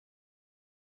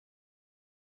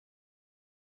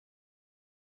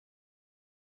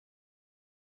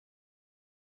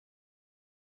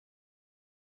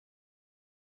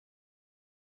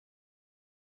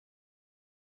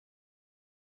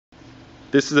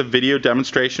This is a video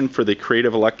demonstration for the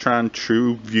Cretive Electron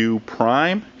TrueView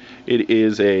Prime. It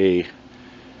is a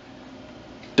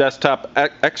desktop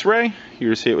X-ray.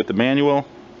 You see it with the manual.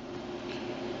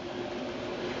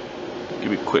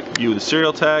 Give you a quick view of the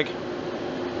serial tag.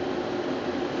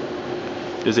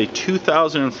 It is a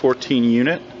 2014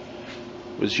 unit.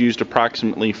 It was used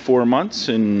approximately 4 months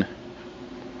in, I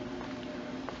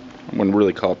wouldn't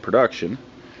really call it production,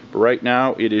 but right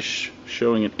now it is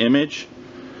showing an image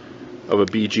of a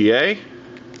BGA,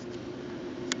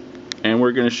 and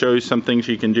we're going to show you some things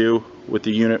you can do with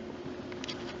the unit.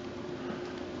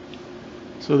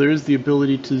 So there is the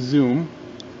ability to zoom.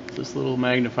 This little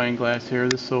magnifying glass here,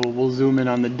 so we'll zoom in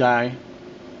on the die.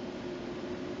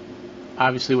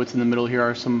 Obviously what's in the middle here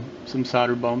are some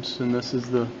solder bumps, and this is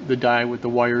the die with the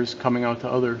wires coming out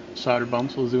to other solder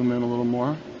bumps. We'll zoom in a little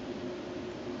more.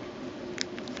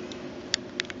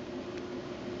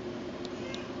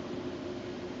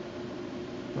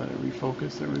 Let it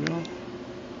refocus, there we go.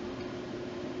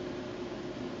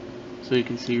 So you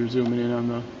can see you're zooming in on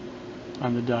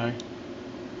the die.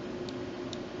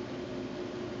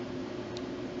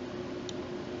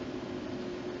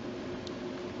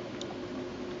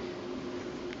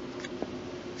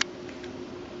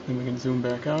 And we can zoom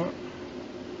back out.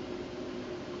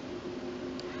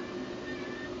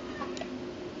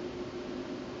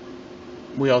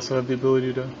 We also have the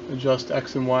ability to adjust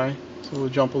X and Y. So we'll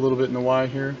jump a little bit in the Y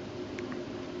here.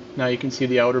 Now you can see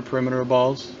the outer perimeter of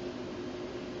balls.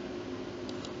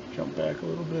 Jump back a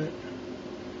little bit.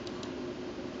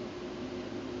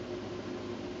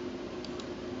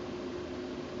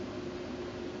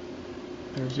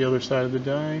 There's the other side of the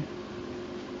die.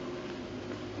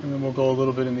 And then we'll go a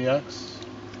little bit in the X.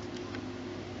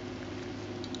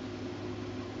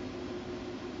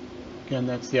 Again,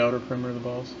 that's the outer perimeter of the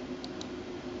balls.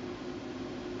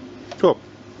 Cool.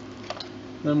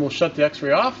 Then we'll shut the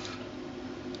X-ray off.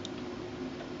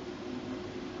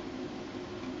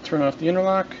 Turn off the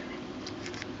interlock.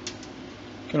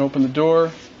 Can open the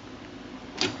door.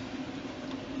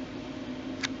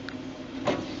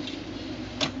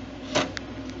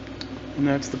 And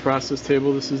that's the process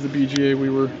table. This is the BGA we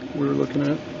were looking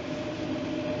at.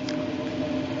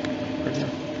 Right here.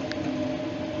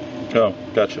 Oh,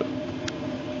 gotcha.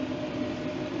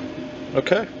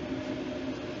 Okay.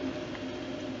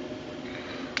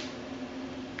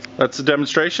 That's the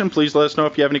demonstration. Please let us know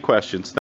if you have any questions.